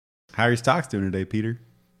How are your stocks doing today, Peter?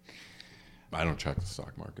 I don't check the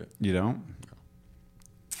stock market. You don't?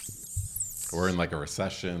 We're in like a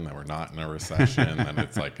recession, then we're not in a recession, and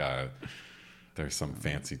it's like there's some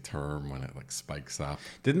fancy term when it like spikes up.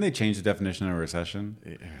 Didn't they change the definition of a recession?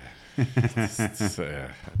 It's,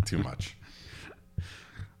 too much.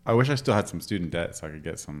 I wish I still had some student debt so I could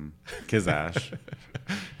get some Kizash.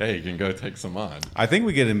 Hey, you can go take some on. I think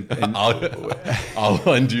we get I'll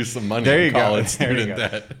lend you some money. There you go. Student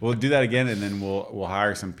debt. We'll do that again, and then we'll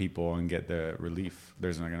hire some people and get the relief.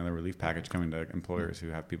 There's like another relief package coming to employers who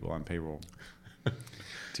have people on payroll.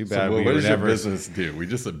 Too bad. So, what does your business do? We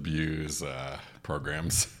just abuse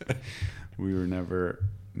programs. We were never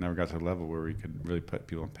got to the level where we could really put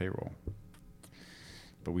people on payroll.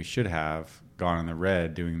 But we should have gone in the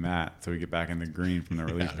red doing that so we get back in the green from the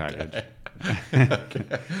relief package.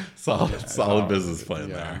 Okay. Solid business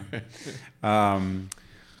plan there.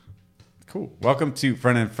 Cool. Welcome to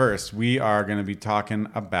Front End First. We are going to be talking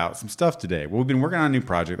about some stuff today. We've been working on a new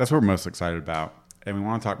project. That's what we're most excited about. And we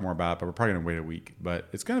want to talk more about it, but we're probably going to wait a week. But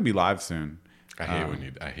it's going to be live soon. I hate when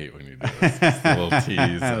you do this. It's a little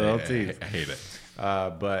tease. I hate it.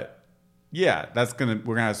 But yeah, we're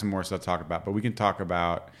gonna have some more stuff to talk about. But we want to talk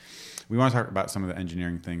about some of the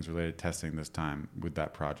engineering things related to testing this time with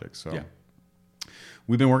that project. So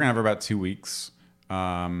we've been working on it for about 2 weeks.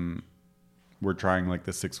 We're trying like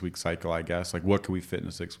the 6-week cycle, I guess. Like what can we fit in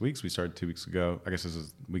 6 weeks? We started 2 weeks ago. I guess this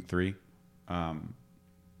is week 3.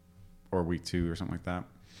 Or week 2 or something like that.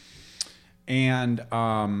 And,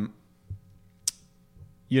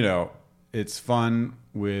 it's fun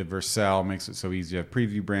with Vercel, makes it so easy. You have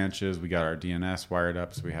preview branches. We got our DNS wired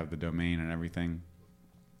up, so we have the domain and everything.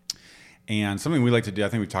 And something we like to do, I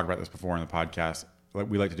think we talked about this before in the podcast, what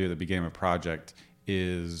we like to do at the beginning of a project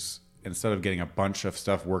is instead of getting a bunch of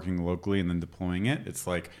stuff working locally and then deploying it, it's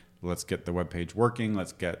like, let's get the web page working.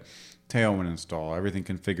 Let's get Tailwind installed, everything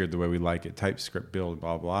configured the way we like it, TypeScript build,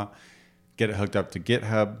 blah, blah. Get it hooked up to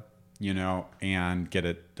GitHub, and get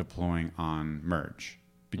it deploying on Merge.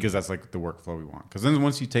 Because that's like the workflow we want. Because then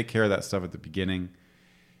once you take care of that stuff at the beginning,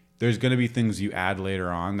 there's going to be things you add later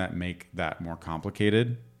on that make that more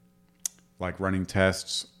complicated, like running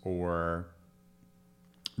tests or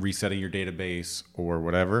resetting your database or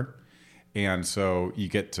whatever. And so you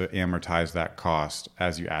get to amortize that cost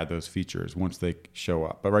as you add those features once they show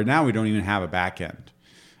up. But right now we don't even have a backend,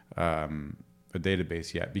 a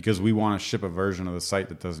database yet, because we want to ship a version of the site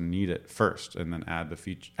that doesn't need it first, and then add the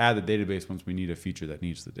database once we need a feature that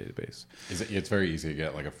needs the database. It's very easy to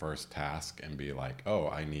get like a first task and be like, oh,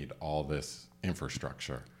 I need all this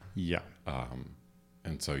infrastructure. Yeah.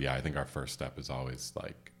 And so, I think our first step is always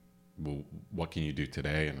like, well, what can you do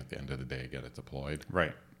today? And at the end of the day, get it deployed.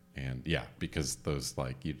 Right. And because those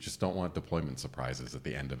you just don't want deployment surprises at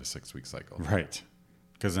the end of a 6-week cycle. Right.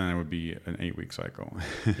 Because then it would be an 8-week cycle.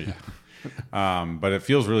 Yeah. But it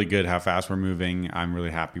feels really good how fast we're moving. I'm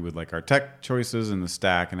really happy with like our tech choices and the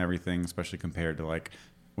stack and everything, especially compared to like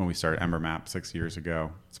when we started Ember Map 6 years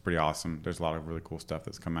ago. It's pretty awesome. There's a lot of really cool stuff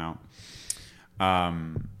that's come out.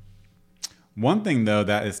 One thing though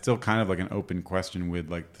that is still kind of like an open question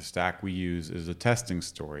with like the stack we use is the testing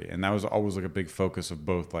story, and that was always like a big focus of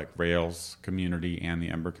both like Rails community and the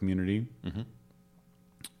Ember community. Mm-hmm.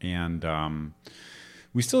 And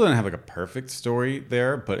we still didn't have like a perfect story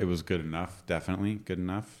there, but it was good enough. Definitely good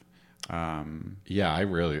enough. Both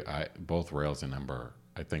Rails and Ember,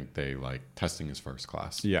 I think they like testing is first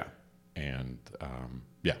class. Yeah. And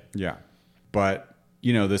Yeah. But,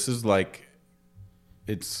 this is like,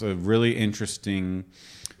 it's a really interesting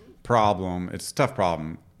problem. It's a tough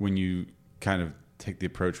problem when you kind of take the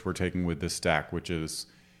approach we're taking with this stack, which is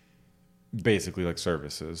basically like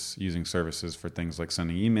services, using services for things like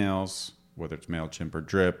sending emails, whether it's MailChimp or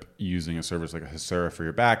Drip, using a service like a Hasura for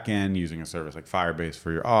your backend, using a service like Firebase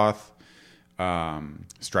for your auth,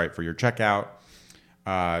 Stripe for your checkout.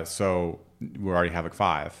 So we already have like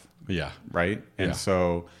 5. Yeah. Right? And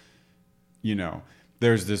so,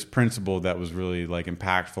 there's this principle that was really like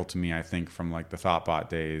impactful to me, I think, from like the Thoughtbot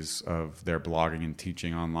days of their blogging and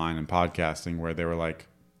teaching online and podcasting, where they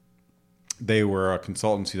were a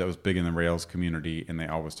consultancy that was big in the Rails community, and they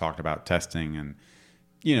always talked about testing, and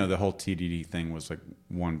the whole TDD thing was like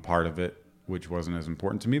one part of it, which wasn't as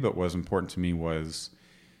important to me, but what was important to me was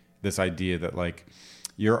this idea that like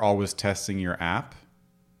you're always testing your app.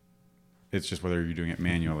 It's just whether you're doing it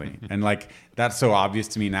manually. And like, that's so obvious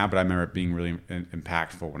to me now, but I remember it being really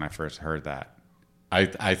impactful when I first heard that.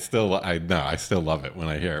 I still love it when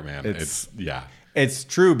I hear it, man. It's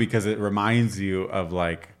true, because it reminds you of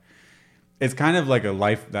like, it's kind of like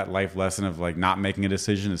that life lesson of like not making a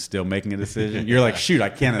decision is still making a decision. You're like, shoot, I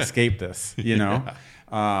can't escape this,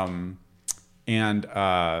 And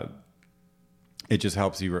it just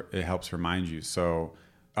helps you. It helps remind you. So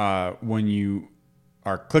when you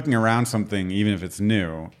are clicking around something, even if it's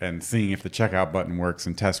new, and seeing if the checkout button works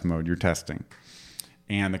in test mode, you're testing.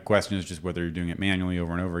 And the question is just whether you're doing it manually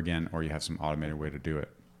over and over again, or you have some automated way to do it.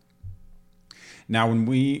 Now, when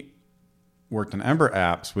we worked on Ember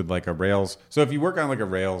apps with like a Rails, so if you work on like a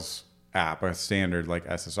Rails app, a standard like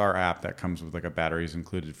SSR app that comes with like a batteries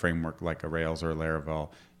included framework like a Rails or a Laravel,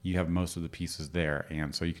 you have most of the pieces there,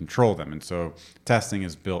 and so you control them. And so testing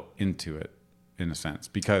is built into it in a sense,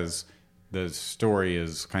 because the story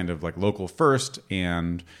is kind of like local first,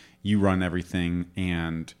 and you run everything,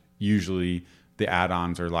 and usually the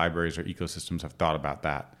add-ons or libraries or ecosystems have thought about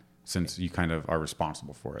that since you kind of are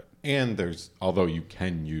responsible for it. And although you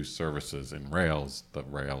can use services in Rails, the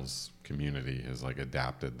Rails community has like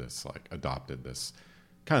adopted this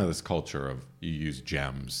kind of this culture of you use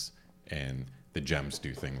gems, and the gems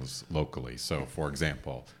do things locally. So for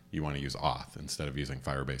example, you want to use auth instead of using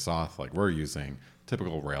Firebase auth like we're using.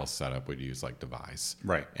 Typical Rails setup would use like Devise.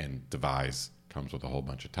 Right. And Devise comes with a whole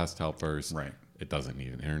bunch of test helpers. Right. It doesn't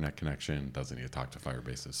need an internet connection, doesn't need to talk to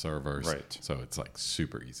Firebase's servers. Right. So it's like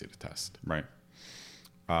super easy to test. Right.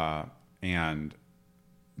 And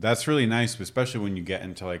that's really nice, especially when you get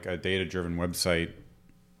into like a data-driven website,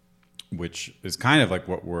 which is kind of like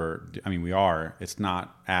what we are. It's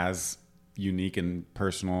not as unique and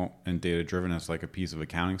personal and data-driven as like a piece of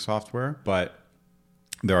accounting software, but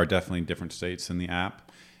there are definitely different states in the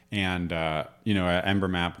app. And, at Ember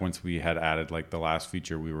Map, once we had added like the last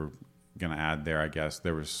feature we were going to add there, I guess,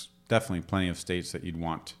 there was definitely plenty of states that you'd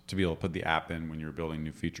want to be able to put the app in when you're building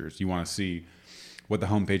new features. You want to see what the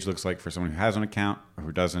homepage looks like for someone who has an account or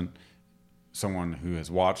who doesn't, someone who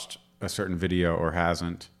has watched a certain video or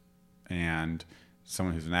hasn't, and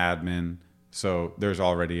someone who's an admin. So there's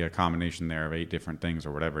already a combination there of 8 different things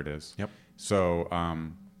or whatever it is. Yep. So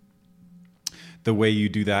the way you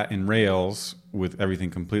do that in Rails with everything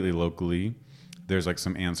completely locally, there's like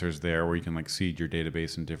some answers there where you can like seed your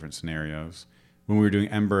database in different scenarios. When we were doing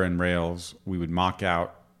Ember and Rails, we would mock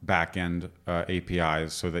out back-end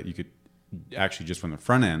APIs so that you could actually just run the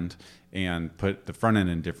front end and put the front end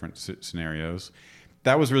in different scenarios.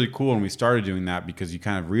 That was really cool, and we started doing that because you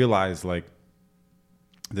kind of realize like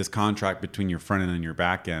this contract between your front end and your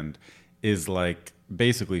back end is like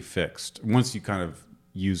basically fixed. Once you kind of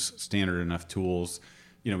use standard enough tools,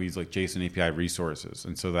 we use like JSON API resources.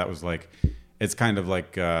 And so that was like, it's kind of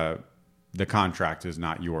like the contract is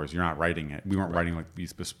not yours. You're not writing it. We weren't writing like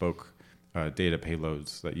these bespoke data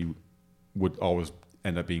payloads that you would always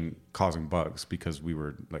end up causing bugs because we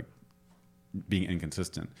were like being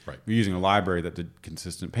inconsistent. Right. We're using a library that did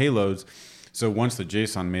consistent payloads. So once the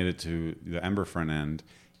JSON made it to the Ember front end,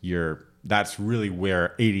 that's really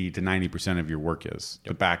where 80 to 90% of your work is. Yep.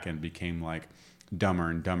 The back end became like dumber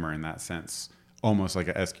and dumber in that sense, almost like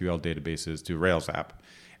a SQL database is to a Rails app.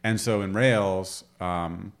 And so in Rails,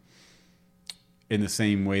 in the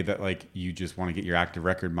same way that like you just want to get your active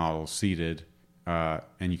record model seeded,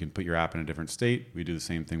 and you can put your app in a different state, we do the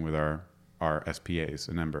same thing with our SPAs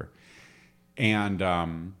in Ember.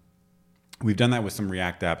 And we've done that with some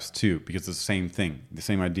React apps too, because it's the same thing, the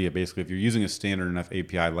same idea. Basically, if you're using a standard enough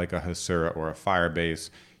API like a Hasura or a Firebase,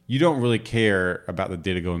 you don't really care about the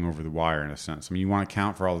data going over the wire in a sense. I mean, you want to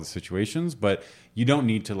account for all the situations, but you don't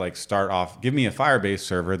need to like start off, give me a Firebase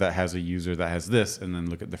server that has a user that has this, and then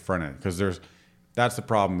look at the front end. Because that's the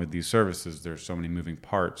problem with these services. There's so many moving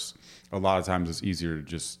parts. A lot of times it's easier to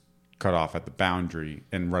just cut off at the boundary.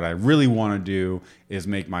 And what I really want to do is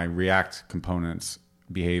make my React components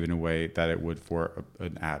behave in a way that it would for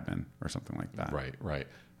an admin or something like that. Right.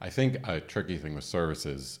 I think a tricky thing with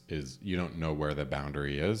services is you don't know where the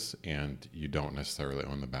boundary is, and you don't necessarily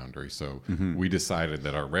own the boundary. So we decided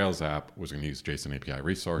that our Rails app was going to use JSON API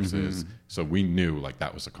resources. So we knew like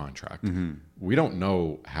that was a contract. We don't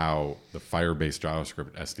know how the Firebase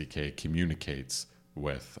JavaScript SDK communicates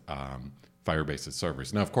with Firebase's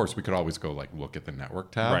servers. Now, of course, we could always go like look at the network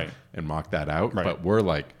tab and mock that out, but we're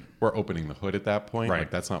opening the hood at that point. Like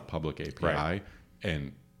that's not public API,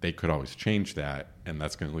 and they could always change that, and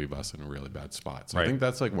that's going to leave us in a really bad spot. So I think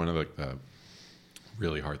that's like one of the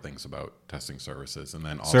really hard things about testing services. And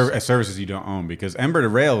then also services you don't own, because Ember to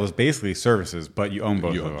Rail is basically services, but you own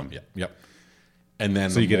both of them. Yep. And then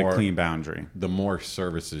so you get a clean boundary. The more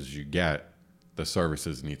services you get, the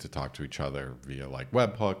services need to talk to each other via like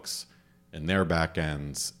webhooks and their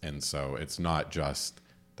backends. And so it's not just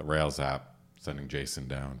the Rails app sending JSON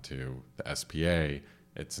down to the SPA.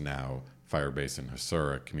 It's now Firebase and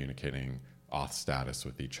Hasura communicating auth status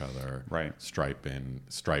with each other. Right. Stripe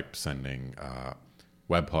sending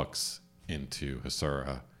webhooks into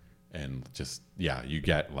Hasura, and just you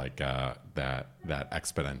get like that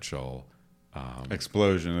exponential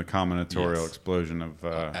explosion, the combinatorial Yes. explosion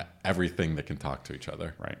of everything that can talk to each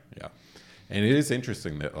other. right. Yeah. And it is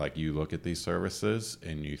interesting that like you look at these services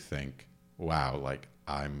and you think, wow, like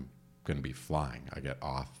I'm going to be flying. I get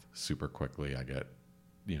auth super quickly. I get,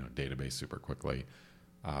 database super quickly.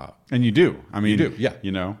 And you do. I mean, You do, yeah.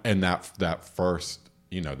 You know, And that first,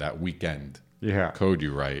 that weekend yeah. code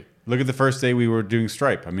you write. Look at the first day we were doing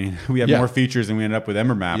Stripe. I mean, we had Yeah. more features and we ended up with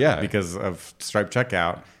Ember Yeah. because of Stripe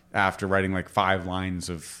checkout after writing like 5 lines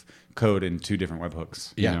of code in 2 different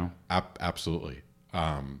webhooks. Yeah, You know? absolutely.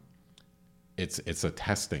 It's a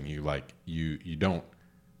testing. You don't,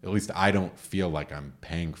 at least I don't feel like I'm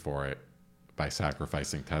paying for it by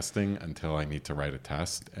sacrificing testing until I need to write a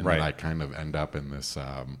test. And Right. then I kind of end up in this,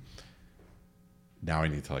 now I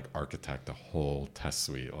need to like architect a whole test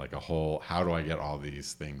suite, like how do I get all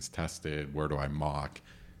these things tested? Where do I mock?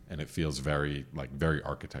 And it feels very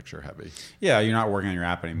architecture heavy. Yeah, you're not working on your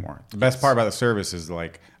app anymore. The best part about the service is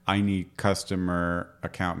like, I need customer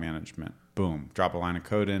account management. Boom, drop a line of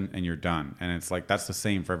code in and you're done. And it's like, that's the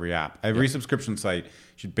same for every app. Every subscription site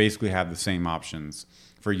should basically have the same options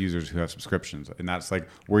for users who have subscriptions. And that's like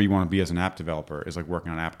where you want to be as an app developer, is like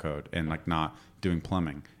working on app code and like not doing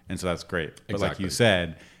plumbing. And so that's great. But like you Exactly.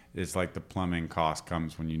 said, it's like the plumbing cost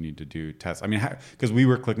comes when you need to do tests. I mean, because we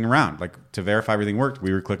were clicking around, like to verify everything worked,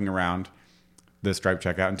 we were clicking around the Stripe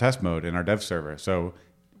checkout in test mode in our dev server. So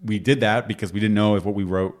we did that because we didn't know if what we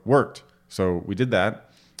wrote worked. So we did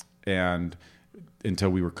that, and until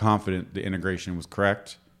we were confident the integration was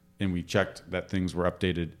correct, and we checked that things were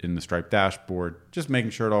updated in the Stripe dashboard, just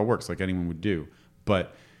making sure it all works like anyone would do.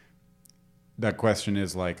 But that question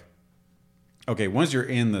is like, okay, once you're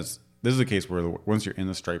in this is a case where once you're in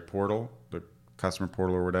the Stripe portal, the customer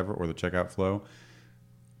portal or whatever, or the checkout flow,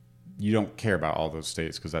 you don't care about all those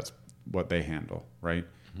states because that's what they handle, right?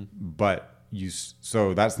 But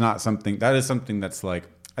so that's not something, that is something that's like,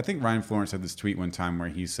 I think Ryan Florence had this tweet one time where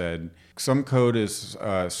he said, some code is,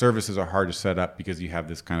 services are hard to set up because you have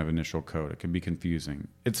this kind of initial code. It can be confusing.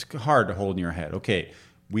 It's hard to hold in your head. Okay,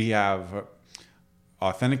 we have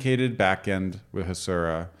authenticated backend with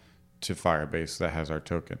Hasura to Firebase that has our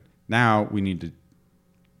token. Now we need to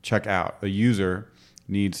check out. A user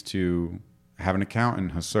needs to have an account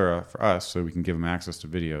in Hasura for us so we can give them access to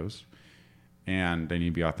videos, and they need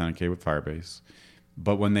to be authenticated with Firebase.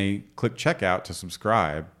 But when they click checkout to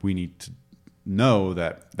subscribe, we need to know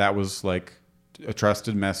that that was like a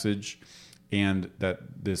trusted message, and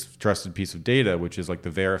that this trusted piece of data, which is like the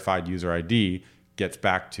verified user ID, gets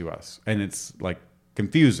back to us. And it's like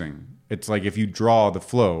confusing. It's like if you draw the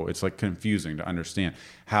flow, it's like confusing to understand.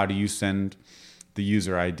 How do you send the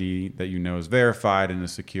user ID that you know is verified in a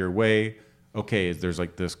secure way? Okay, there's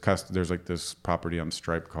like this property on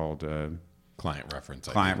Stripe called Client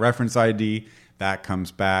reference ID that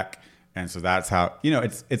comes back, and so that's how,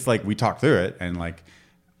 it's like we talked through it, and like,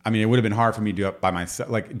 I mean, it would have been hard for me to do it by myself.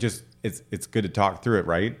 Like, just it's good to talk through it,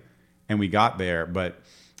 right? And we got there, but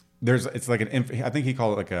it's like I think he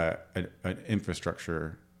called it like an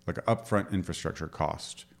infrastructure, like an upfront infrastructure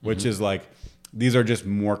cost, which is like, these are just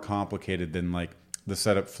more complicated than like the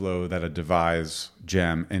setup flow that a Devise,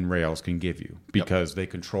 Gem, and Rails can give you, because they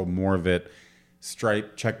control more of it.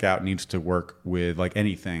 Stripe checkout needs to work with like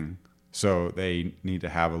anything, so they need to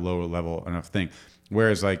have a lower level enough thing.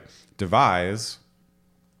 Whereas like Devise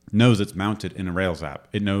knows it's mounted in a Rails app.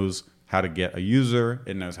 It knows how to get a user.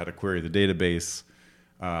 It knows how to query the database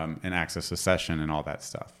and access a session and all that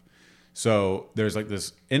stuff. So there's like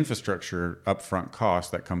this infrastructure upfront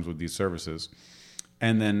cost that comes with these services.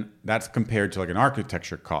 And then that's compared to like an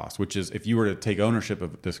architecture cost, which is if you were to take ownership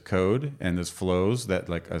of this code and this flows that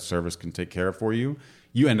like a service can take care of for you,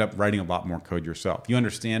 you end up writing a lot more code yourself. You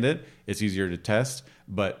understand it, it's easier to test,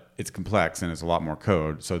 but it's complex and it's a lot more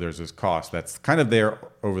code. So there's this cost that's kind of there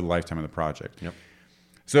over the lifetime of the project. Yep.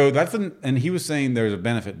 So and he was saying there's a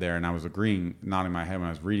benefit there, and I was agreeing, nodding my head when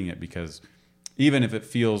I was reading it, because even if it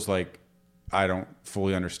feels like I don't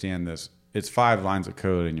fully understand this, it's 5 lines of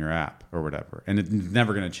code in your app or whatever, and it's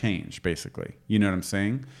never going to change, basically. You know what I'm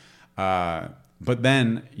saying? But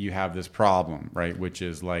then you have this problem, right? Which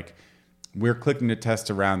is like, we're clicking to test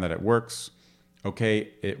around that it works.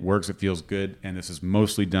 Okay, it works, it feels good, and this is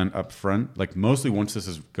mostly done up front. Like, mostly once this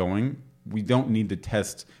is going, we don't need to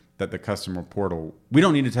test that the customer portal, we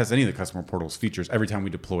don't need to test any of the customer portal's features every time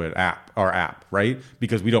we deploy our app, right?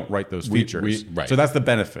 Because we don't write those features. Right. So that's the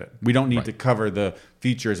benefit. We don't need to cover the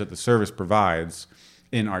features that the service provides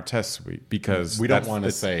in our test suite, because we don't want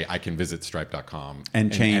to say I can visit stripe.com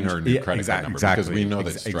and change, enter a new credit card number, because we know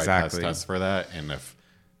that Stripe has tests for that. And if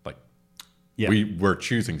like Yeah. We're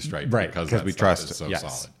choosing Stripe Right, because we trust is so yes,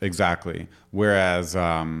 solid. Exactly. Whereas,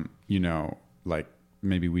 like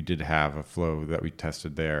maybe we did have a flow that we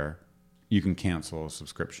tested there. You can cancel a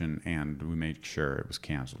subscription, and we made sure it was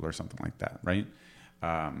canceled or something like that, right?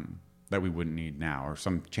 That we wouldn't need now, or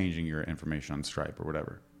some changing your information on Stripe or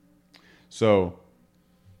whatever. So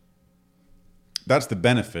that's the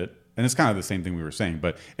benefit. And it's kind of the same thing we were saying,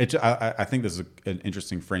 but I think this is an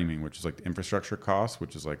interesting framing, which is like the infrastructure cost,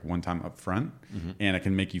 which is like one time upfront, and it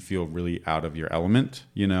can make you feel really out of your element.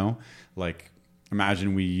 Like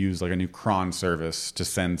imagine we use like a new cron service to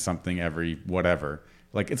send something every whatever.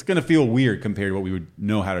 Like it's going to feel weird compared to what we would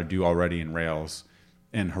know how to do already in Rails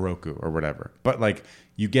and Heroku or whatever. But like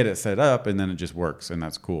you get it set up and then it just works, and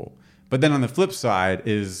that's cool. But then on the flip side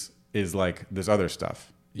is like this other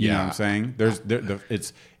stuff. You know what I'm saying?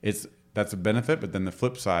 That's a benefit, but then the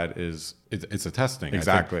flip side is it's a testing.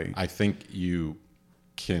 Exactly. I think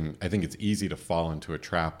it's easy to fall into a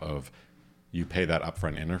trap of you pay that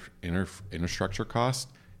upfront infrastructure cost,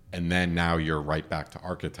 and then now you're right back to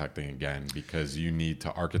architecting again, because you need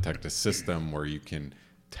to architect a system where you can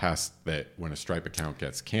test that when a Stripe account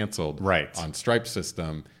gets canceled on Stripe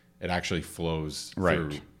system, it actually flows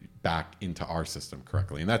through back into our system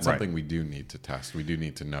correctly. And that's something we do need to test. We do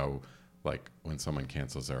need to know, like when someone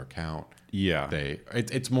cancels their account,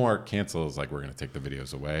 it's more cancels like we're going to take the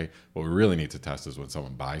videos away. What we really need to test is when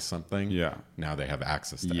someone buys something, now they have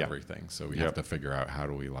access to everything. So we have to figure out how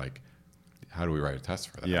do we write a test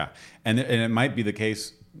for that? Yeah. And it might be the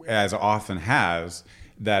case, as often has,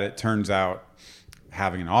 that it turns out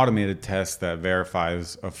having an automated test that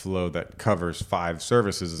verifies a flow that covers 5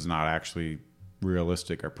 services is not actually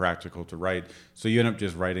realistic or practical to write. So you end up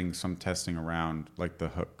just writing some testing around like the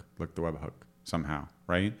hook, like the webhook somehow,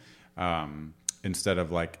 right? Instead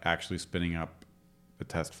of like actually spinning up a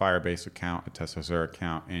test Firebase account, a test Hasura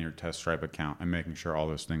account, and your test Stripe account, and making sure all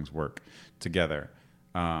those things work together.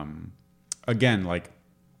 Again, like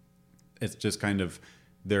it's just kind of,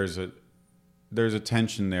 there's a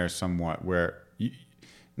tension there somewhat where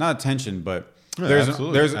not a tension, but there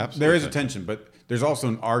is a tension, but there's also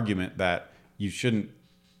an argument that you shouldn't,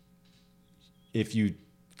 if you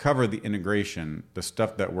cover the integration, the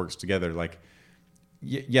stuff that works together, like,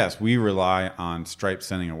 yes, we rely on Stripe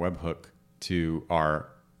sending a webhook to our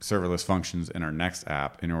serverless functions in our next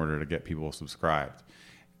app in order to get people subscribed.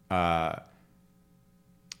 Are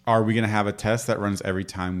we going to have a test that runs every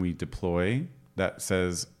time we deploy that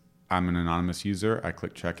says, I'm an anonymous user, I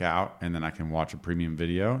click checkout, and then I can watch a premium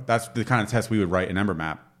video? That's the kind of test we would write in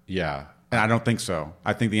EmberMap. Yeah. And I don't think so.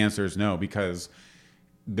 I think the answer is no, because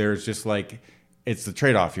there's just like, it's the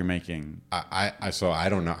trade-off you're making. So I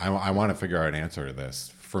don't know. I want to figure out an answer to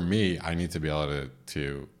this. For me, I need to be able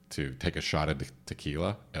to take a shot at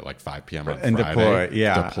tequila at like 5 p.m. on and Friday,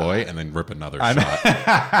 deploy, and then rip another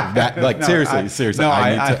shot. Seriously. No,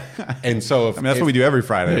 I need to. And so that's what we do every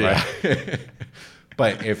Friday, right?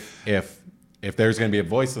 But if there's going to be a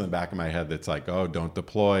voice in the back of my head that's like, oh, don't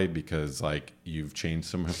deploy because like you've changed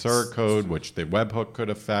some Hasura code, which the webhook could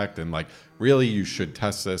affect, and like really you should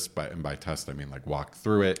test this. And by test I mean like walk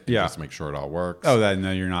through it, and just make sure it all works. Oh,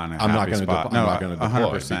 no, you're not in a happy spot. I'm not going to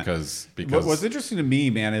deploy 100%. because what's interesting to me,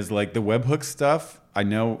 man, is like the webhook stuff. I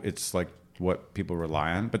know it's like what people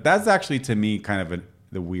rely on, but that's actually to me kind of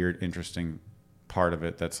the weird, interesting part of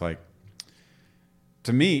it. That's like,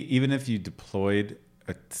 to me, even if you deployed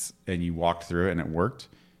and you walked through it and it worked,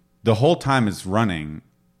 the whole time it's running,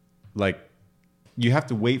 like you have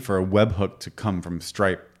to wait for a webhook to come from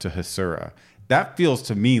Stripe to Hasura. That feels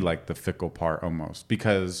to me like the fickle part almost,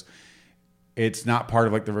 because it's not part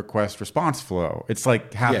of like the request response flow. It's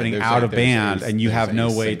like happening out of band, and you have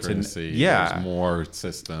no way to. There's more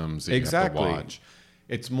systems that you have to watch.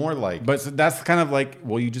 It's more like, but that's kind of like,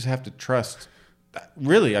 well, you just have to trust.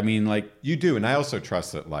 Really, I mean, like you do, and I also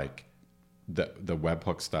trust that like the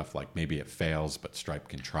webhook stuff, like maybe it fails, but Stripe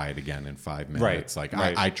can try it again in 5 minutes.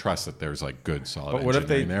 I trust that there's like good solid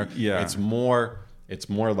engineering there. Yeah, it's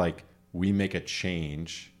more like we make a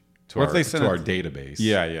change to our database.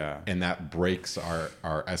 Yeah. And that breaks our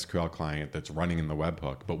SQL client that's running in the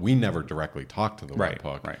webhook, but we never directly talk to the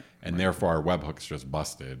webhook. And therefore our webhook's just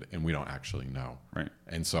busted and we don't actually know. Right.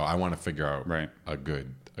 And so I want to figure out a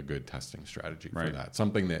good testing strategy for that.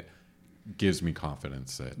 Something that gives me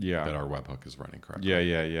confidence that our webhook is running correctly.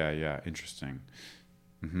 Yeah. Interesting.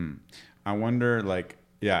 Mm-hmm. I wonder, like,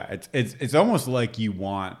 it's almost like you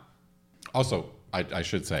want. Also, I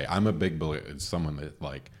should say, I'm a big believer. It's someone that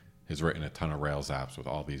like has written a ton of Rails apps with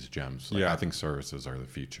all these gems. Like, I think services are the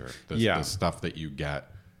future. The stuff that you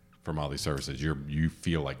get from all these services, you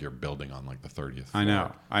feel like you're building on like the 30th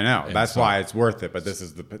floor. I know. And That's so- why it's worth it. But this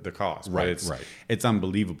is the cost. But Right, right. It's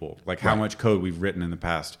unbelievable. Like how Right. much code we've written in the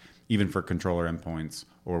past, even for controller endpoints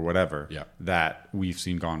or whatever, Yeah. that we've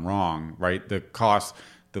seen gone wrong. Right. The cost,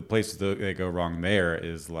 the places that they go wrong there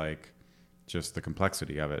is like just the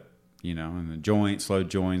complexity of it. And the slow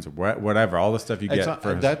joins, or whatever, all the stuff you get. It's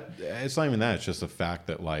not even that. It's just the fact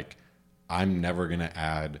that like I'm never going to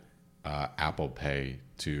add Apple Pay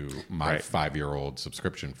to my Right. 5-year-old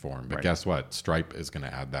subscription form, but Right. guess what? Stripe is going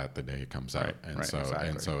to add that the day it comes out, Right, and right, so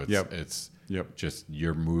exactly. it's Yep. just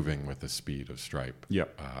you're moving with the speed of Stripe.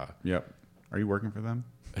 Yep. Yep. Are you working for them?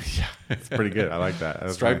 Yeah, It's pretty good. I like that.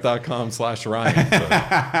 That's nice. Stripe.com/Ryan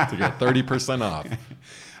to get 30% off.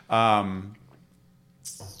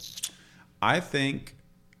 I think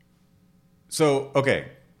so. Okay,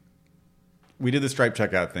 we did the Stripe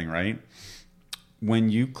checkout thing, right? When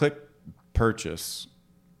you click purchase,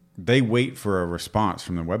 they wait for a response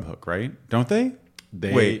from the webhook, right? Don't they?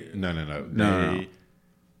 Wait. No. No.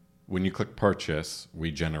 When you click purchase,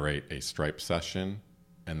 we generate a Stripe session,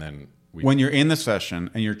 and then When you're in the session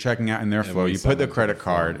and you're checking out in their flow, we you send put the them to credit the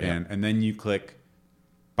card form, yeah. in, and then you click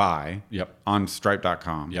buy. Yep. On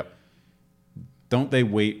Stripe.com. Yep. Don't they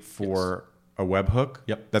wait for a webhook?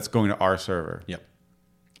 Yep. That's going to our server. Yep.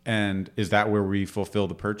 And is that where we fulfill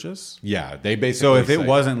the purchase? Yeah, they basically. So if it say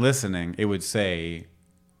wasn't listening, it would say,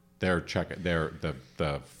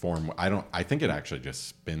 the form. I think it actually just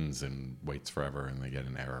spins and waits forever, and they get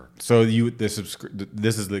an error. so this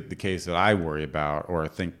is the case that I worry about, or I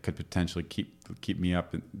think could potentially keep me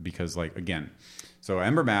up, because like again, so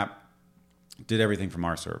Ember Map did everything from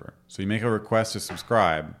our server. So you make a request to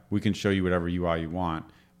subscribe, we can show you whatever UI you want,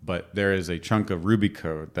 but there is a chunk of Ruby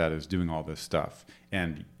code that is doing all this stuff,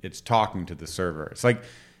 and it's talking to the server. It's like,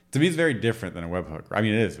 to me, it's very different than a webhook. I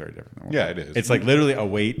mean, it is very different than a webhook. Yeah, it is. It's like literally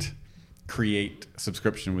await, create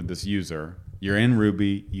subscription with this user. You're in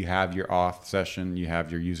Ruby, you have your auth session, you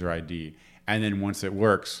have your user ID, and then once it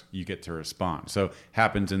works, you get to respond. So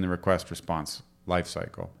happens in the request response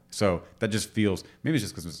lifecycle. So that just feels, maybe it's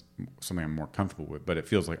just because it's something I'm more comfortable with, but it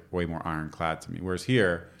feels like way more ironclad to me. Whereas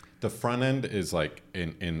here, The front end is like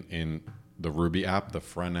in the Ruby app. The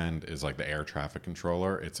front end is like the air traffic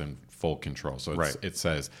controller. It's in full control. So Right. it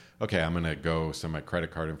says, okay, I'm going to go send my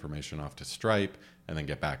credit card information off to Stripe, and then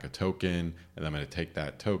get back a token, and I'm going to take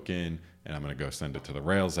that token, and I'm going to go send it to the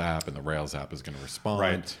Rails app, and the Rails app is going to respond.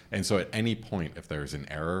 Right. And so at any point, if there's an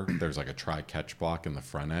error, there's like a try catch block in the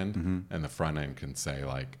front end, and the front end can say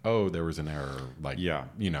like, oh, there was an error, like, Yeah.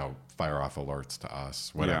 fire off alerts to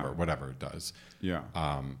us, Yeah. whatever it does. yeah.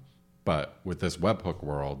 But with this webhook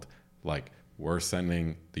world, like we're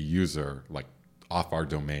sending the user like off our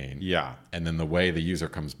domain. Yeah. And then the way the user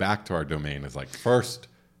comes back to our domain is like first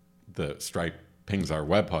the Stripe pings our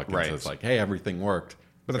webhook and Right. says like, hey, everything worked.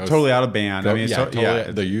 But they're Goes- totally out of band. I mean, yeah, so, totally,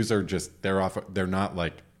 yeah, the user just they're not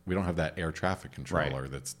like, we don't have that air traffic controller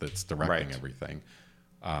that's directing Right. everything.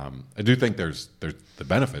 I do think there's the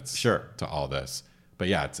benefits Sure. to all this, but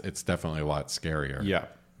yeah, it's definitely a lot scarier. yeah.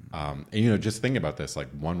 And just think about this. Like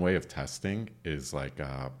one way of testing is like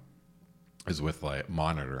is with like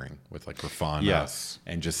monitoring with like Grafana. Yes.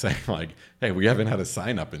 And just saying like, hey, we haven't had a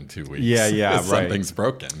sign up in 2 weeks. Yeah, right. Something's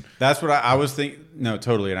broken. That's what I was thinking. No,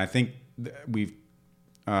 totally. And I think we've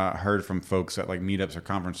heard from folks at like meetups or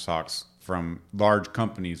conference talks from large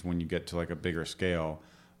companies when you get to like a bigger scale,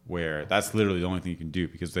 where that's literally the only thing you can do,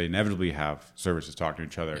 because they inevitably have services talking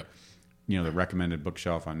to each other. Yep. You know, the recommended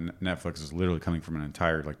bookshelf on Netflix is literally coming from an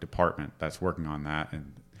entire like department that's working on that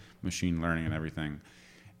and machine learning and everything.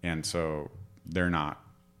 And so they're not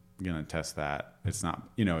going to test that. It's not,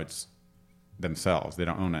 it's themselves. They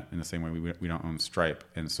don't own it in the same way we don't own Stripe.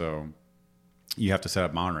 And so you have to set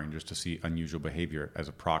up monitoring just to see unusual behavior as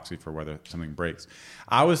a proxy for whether something breaks.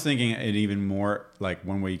 I was thinking it even more like,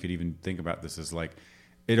 one way you could even think about this is like,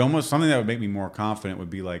 it almost, something that would make me more confident would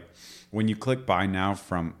be like when you click buy now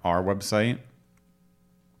from our website,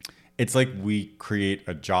 it's like we create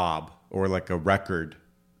a job or like a record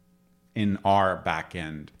in our back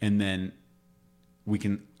end, and then we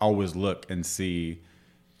can always look and see.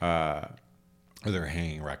 Or they're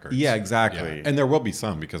hanging records. Yeah, exactly. Yeah. And there will be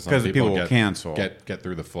some because some 'Cause people people will cancel. get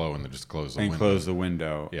through the flow and then just close the and window. close the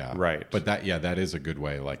window. Yeah. Right. But that is a good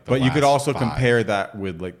way. Like, But you could last also 5. compare that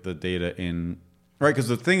with like the data in, right? Because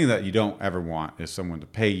the thing that you don't ever want is someone to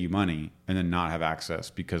pay you money and then not have access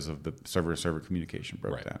because of the server-to-server communication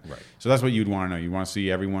broke Right, down. right. So that's what you'd want to know. You want to see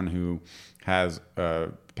everyone who has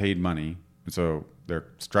paid money. So their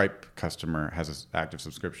Stripe customer has an active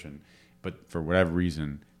subscription, but for whatever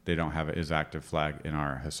reason, they don't have it as active flag in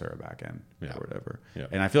our Hasura backend Yeah. or whatever. Yeah.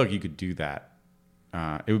 And I feel like you could do that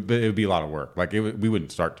it would be a lot of work. Like we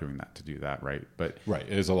wouldn't start doing that to do that, right? But Right.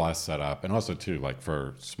 It is a lot of setup. And also too, like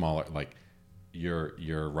for smaller, like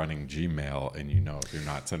you're running Gmail and if you're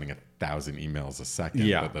not sending 1,000 emails a second,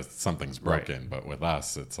 Yeah. that something's broken. But with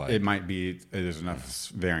us, it's like, it might be there's enough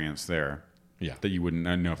variance there yeah. that you wouldn't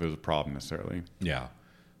know if it was a problem necessarily. Yeah.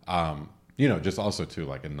 Just also too,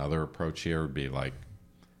 like another approach here would be like,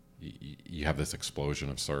 you have this explosion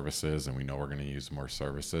of services and we know we're going to use more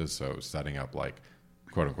services. So setting up like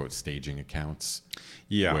quote unquote staging accounts,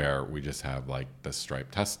 where we just have like the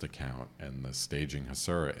Stripe test account and the staging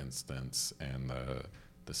Hasura instance and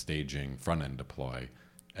the staging front end deploy.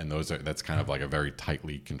 And that's kind of like a very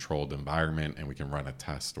tightly controlled environment. And we can run a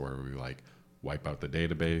test where we like wipe out the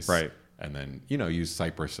database. Right. And then, use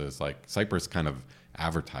Cypress Cypress kind of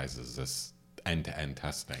advertises this end-to-end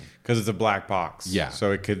testing Because it's a black box. Yeah.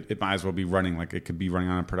 So it might as well be running it could be running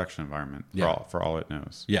on a production environment for all it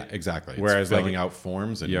knows. Yeah, exactly. Whereas it's filling out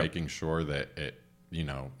forms and Yep. making sure that it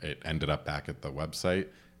ended up back at the website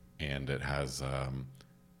and it has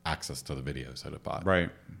access to the videos that it bought.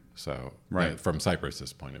 Right. So Right. from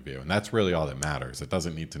Cypress's point of view, and that's really all that matters. It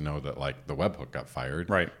doesn't need to know that like the webhook got fired.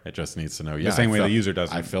 Right. It just needs to know. The same way the user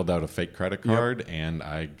doesn't. I filled out a fake credit card and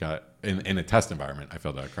I got in a test environment. I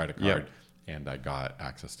filled out a credit card Yep. and I got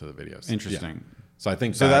access to the videos. Interesting. Yeah. So I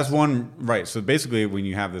think So that's one, right. So basically when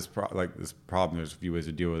you have this problem, there's a few ways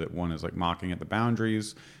to deal with it. One is like mocking at the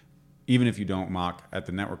boundaries. Even if you don't mock at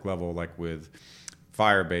the network level, like with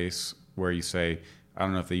Firebase, where you say, I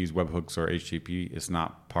don't know if they use webhooks or HTTP, it's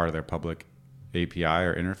not part of their public API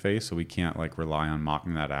or interface, so we can't like rely on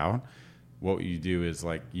mocking that out. What you do is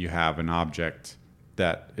like you have an object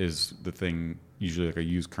that is the thing, usually like a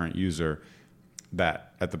use current user,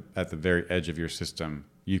 that at the very edge of your system,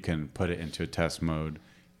 you can put it into a test mode.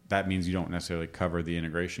 That means you don't necessarily cover the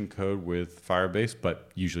integration code with Firebase,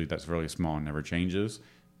 but usually that's really small and never changes.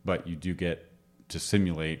 But you do get to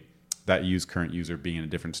simulate that use current user being in a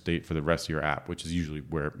different state for the rest of your app, which is usually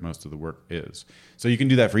where most of the work is. So you can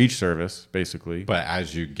do that for each service, basically. But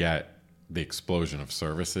as you get the explosion of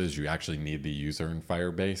services, you actually need the user in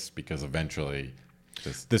Firebase because eventually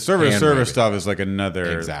the server stuff is like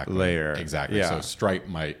another layer. Exactly. Yeah. So Stripe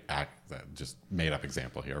might just made up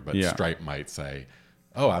example here, but Yeah. Stripe might say,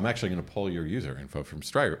 oh, I'm actually going to pull your user info from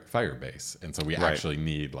Firebase. And so we actually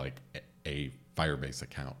need like a Firebase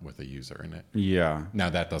account with a user in it. Yeah. Now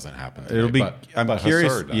that doesn't happen today, It'll be. but I'm but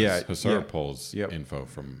curious. Hasura does. Yeah. Hasura pulls Yep. info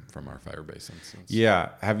from our Firebase instance. Yeah.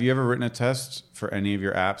 Have you ever written a test for any of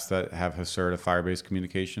your apps that have Hasura to Firebase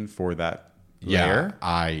communication for that layer?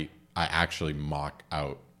 I actually mock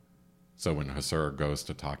out. So when Hasura goes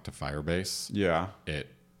to talk to Firebase, Yeah.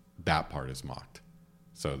 that part is mocked.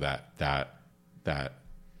 So that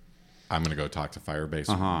I'm going to go talk to Firebase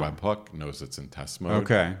webhook, knows it's in test mode.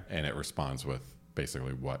 Okay. And it responds with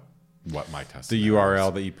basically what my test The scenario URL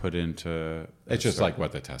is. that you put into. It's just like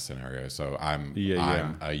what the test scenario is. So I'm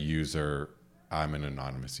a user. I'm an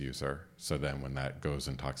anonymous user. So then when that goes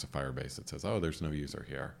and talks to Firebase, it says, oh, there's no user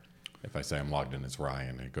here. If I say I'm logged in as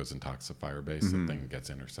Ryan, it goes and talks to Firebase, the thing gets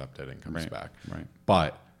intercepted and comes back. Right.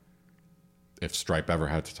 But if Stripe ever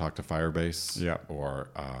had to talk to Firebase, Yeah. or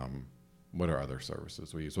what are other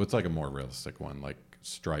services we use? What's like a more realistic one, like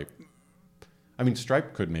Stripe? I mean,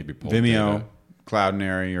 Stripe could maybe pull Vimeo, data.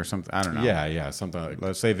 Cloudinary, or something. I don't know. Yeah, something like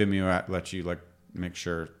Let's say Vimeo lets you like make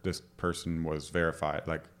sure this person was verified,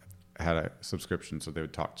 like had a subscription, so they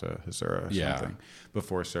would talk to Hasura or something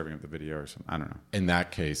before serving up the video or something. I don't know. in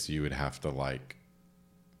that case, you would have to like,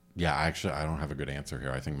 I don't have a good answer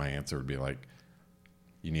here. I think my answer would be like,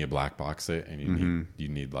 you need to black box it, and you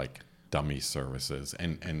need like dummy services.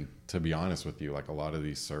 And to be honest with you, like a lot of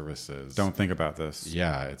these services Don't think about this.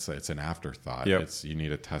 Yeah, it's an afterthought. Yep. You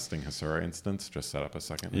need a testing Hasura instance, just set up a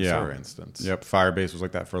second Yeah. Hasura instance. Yep. Firebase was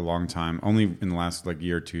like that for a long time. Only in the last like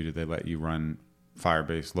year or two did they let you run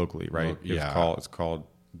Firebase locally, right? Yeah. It's called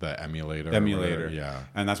The emulator. or emulator. whatever, yeah.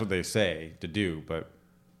 And that's what they say to do, but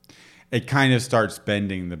it kind of starts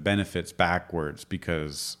bending the benefits backwards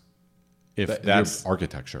because if that's your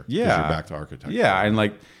architecture. 'Cause Yeah. You're back to architecture. Yeah, and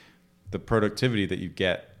like the productivity that you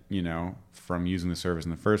get, from using the service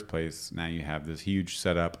in the first place, now you have this huge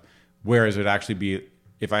setup. Whereas it would actually be,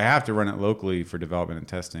 if I have to run it locally for development and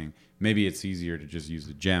testing, maybe it's easier to just use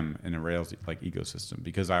the gem in a Rails like ecosystem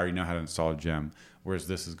because I already know how to install a gem. Whereas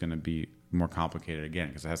this is going to be more complicated again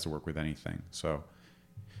because it has to work with anything. So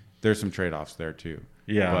there's some trade-offs there too.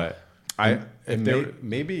 Yeah. But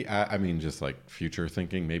maybe I mean, just like future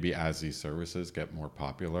thinking, maybe as these services get more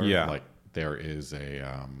popular, Yeah. like there is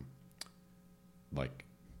a like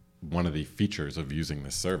one of the features of using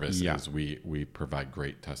this service Yeah. is we provide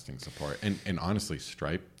great testing support. And honestly,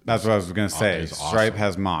 Stripe. That's what I was going to say. is Stripe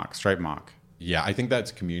awesome. has Stripe mock. Yeah, I think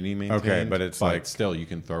that's community maintained. Okay, but it's like- still you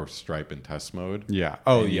can throw Stripe in test mode. Yeah.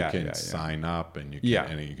 Oh, and yeah. You can yeah. sign up and you can Yeah.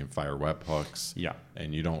 and you can fire webhooks. Yeah.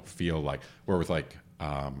 And you don't feel like where with like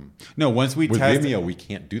No, once we with test Vimeo we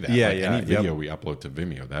can't do that. Yeah, Like yeah, any video yep. we upload to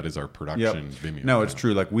Vimeo, that is our Yep. production Vimeo. No, it's account.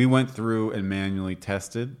 true. Like we went through and manually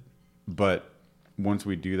tested, but once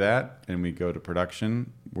we do that and we go to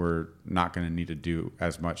production, we're not going to need to do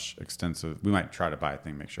as much extensive. We might try to buy a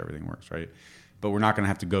thing, make sure everything works, right? But we're not going to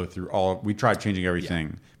have to go through all. We tried changing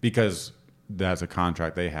everything because that's a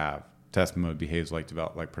contract they have. Test mode behaves like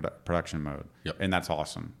production mode, Yep. and that's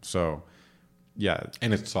awesome. So, yeah,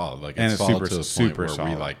 And it's solid. Like And it's it's solid super- to the super point where solid.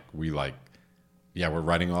 we're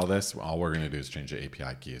writing all this. All we're going to do is change the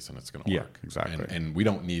API keys, and it's going to Yeah, work. exactly. And we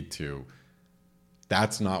don't need to.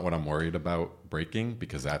 That's not what I'm worried about breaking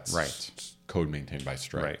because that's Right. code maintained by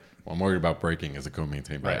Stripe. Right. What I'm worried about breaking is a code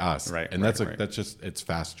maintained by Right, us. right, And right, that's right. that's just it's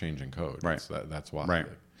fast changing code. Right. That's why. Right.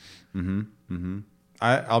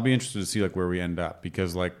 I'll be interested to see like where we end up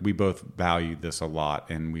because like we both value this a lot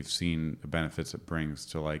and we've seen the benefits it brings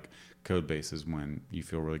to like code bases when you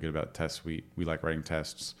feel really good about test suite. We like writing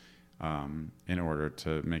tests in order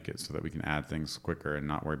to make it so that we can add things quicker and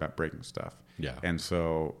not worry about breaking stuff. Yeah. And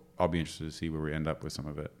so I'll be interested to see where we end up with some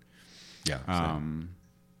of it. Yeah. Same.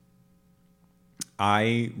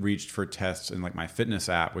 I reached for tests in like my fitness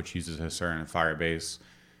app, which uses Hasern and Firebase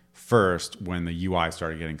first when the UI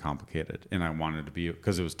started getting complicated. And I wanted to be,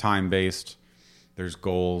 because it was time based, there's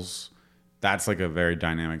goals. That's like a very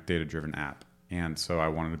dynamic data driven app. And so I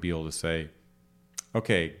wanted to be able to say,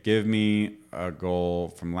 okay, give me a goal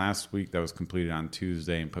from last week that was completed on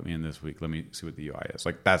Tuesday and put me in this week. Let me see what the UI is.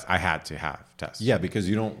 Like I had to have tests. Yeah, because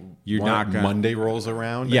you're You're not not gonna- Monday rolls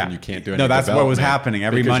around Yeah, and you can't do any no. That's what was development happening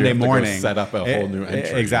every because you Monday have to go morning. set up a whole new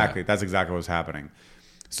entry. Exactly, Yeah. that's exactly what was happening.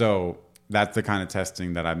 So that's the kind of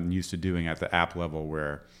testing that I'm used to doing at the app level,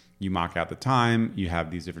 where you mock out the time, you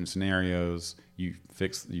have these different scenarios, you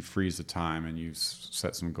freeze the time, and you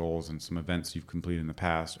set some goals and some events you've completed in the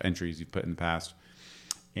past, entries you've put in the past,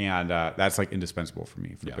 and that's like indispensable for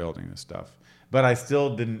me for Yeah. building this stuff. But I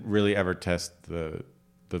still didn't really ever test the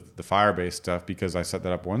Firebase stuff because I set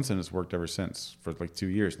that up once and it's worked ever since for like 2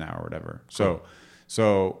 years now or whatever.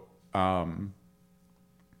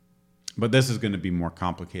 But this is going to be more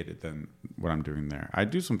complicated than what I'm doing there. I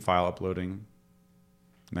do some file uploading,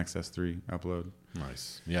 Next S3 upload.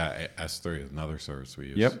 Nice. Yeah, S3 is another service we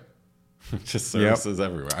use. Yep. Just services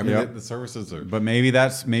everywhere. I mean, Yep. the services are. But maybe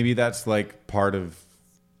that's like part of,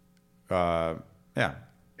 yeah.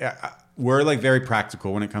 We're like very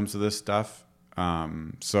practical when it comes to this stuff. I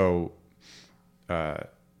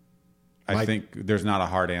think there's not a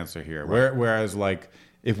hard answer here. Right. Whereas like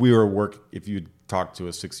if you talked to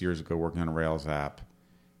us 6 years ago working on a Rails app,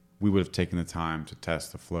 we would have taken the time to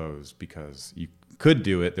test the flows because you could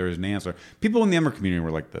do it. There was an answer. People in the Ember community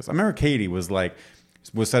were like this. I remember Katie was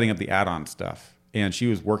setting up the add-on stuff, and she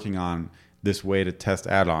was working on this way to test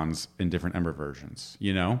add-ons in different Ember versions,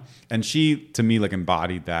 you know? And she, to me, like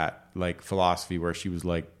embodied that like philosophy where she was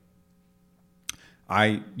like,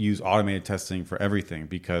 I use automated testing for everything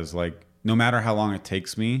because like no matter how long it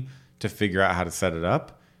takes me to figure out how to set it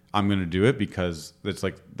up, I'm going to do it because it's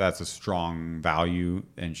like that's a strong value,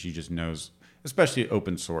 and she just knows, especially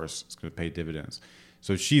open source, it's going to pay dividends.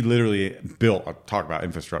 So she literally built, talk about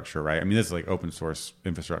infrastructure, right? I mean, this is like open source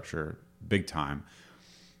infrastructure big time.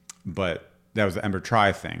 But that was the Ember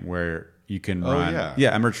Try thing where you can run.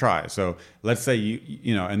 Yeah. Ember Try. So let's say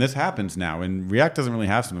you know, and this happens now, and React doesn't really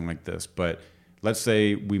have something like this, but let's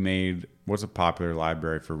say we made, what's a popular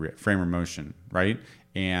library for Framer Motion, right?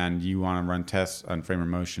 And you want to run tests on Framer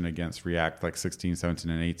Motion against React like 16,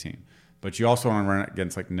 17, and 18. But you also want to run it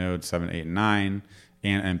against like Node 7, 8, and 9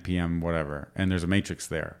 and NPM, whatever. And there's a matrix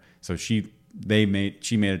there. So she made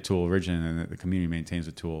a tool originally, and the community maintains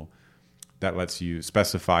a tool that lets you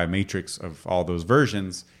specify a matrix of all those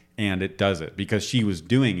versions, and it does it because she was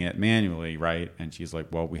doing it manually, right? And she's like,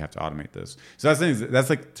 well, we have to automate this. So that's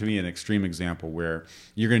like, to me, an extreme example where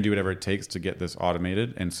you're going to do whatever it takes to get this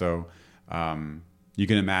automated. And so you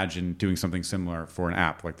can imagine doing something similar for an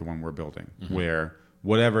app like the one we're building, where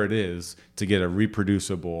whatever it is to get a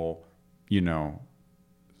reproducible, you know,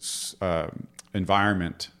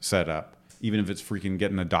 environment set up, even if it's freaking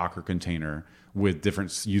getting a Docker container with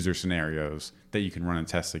different user scenarios that you can run and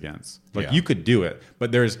test against. Like Yeah. you could do it,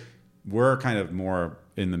 but we're kind of more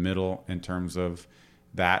in the middle in terms of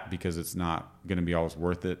that because it's not going to be always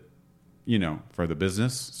worth it, you know, for the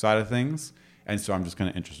business side of things. And so I'm just kind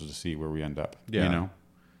of interested to see where we end up, Yeah. you know?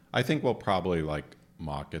 I think we'll probably like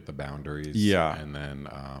mock at the boundaries. Yeah. And then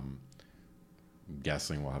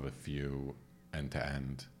guessing we'll have a few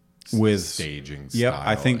end-to-end with staging Yep, style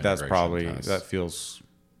I think that's integration probably tests. that feels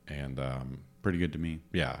And pretty good to me.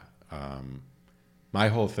 yeah. My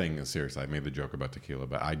whole thing is seriously, I made the joke about tequila,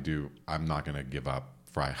 but I'm not going to give up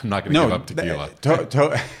I'm not going to give up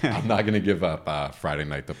tequila. I'm not going to give up Friday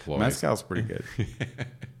Night Deploy. Mezcal's pretty good.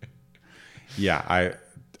 Yeah, I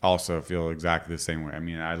also feel exactly the same way. I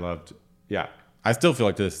mean, I still feel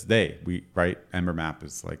like to this day, Ember Map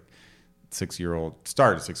is like 6-year-old,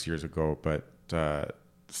 started 6 years ago, but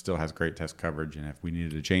still has great test coverage. And if we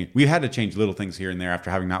needed to change, we had to change little things here and there after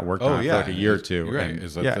having not worked on it for like a year or two. You're right. And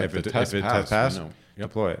Is that if the it test passed, you know.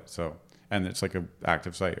 deploy it. So, and it's like an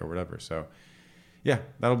active site or whatever. So, yeah,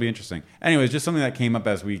 that'll be interesting. Anyways, just something that came up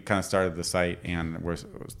as we kind of started the site and was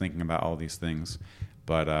thinking about all these things.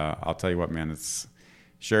 But I'll tell you what, man, it's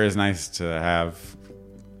sure is nice to have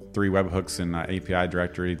 3 webhooks in API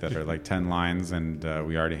directory that are like 10 lines, and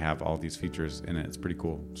we already have all these features in it. It's pretty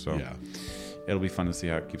cool. So Yeah. it'll be fun to see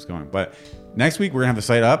how it keeps going. But next week, we're going to have the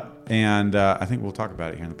site up, and I think we'll talk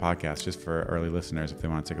about it here in the podcast just for early listeners if they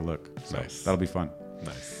want to take a look. So Nice. that'll be fun.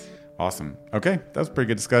 Nice. Awesome. Okay, that was a pretty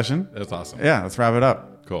good discussion. That's awesome. Yeah, let's wrap it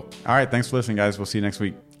up. Cool. All right, thanks for listening, guys. We'll see you next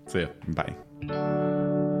week. See ya. Bye.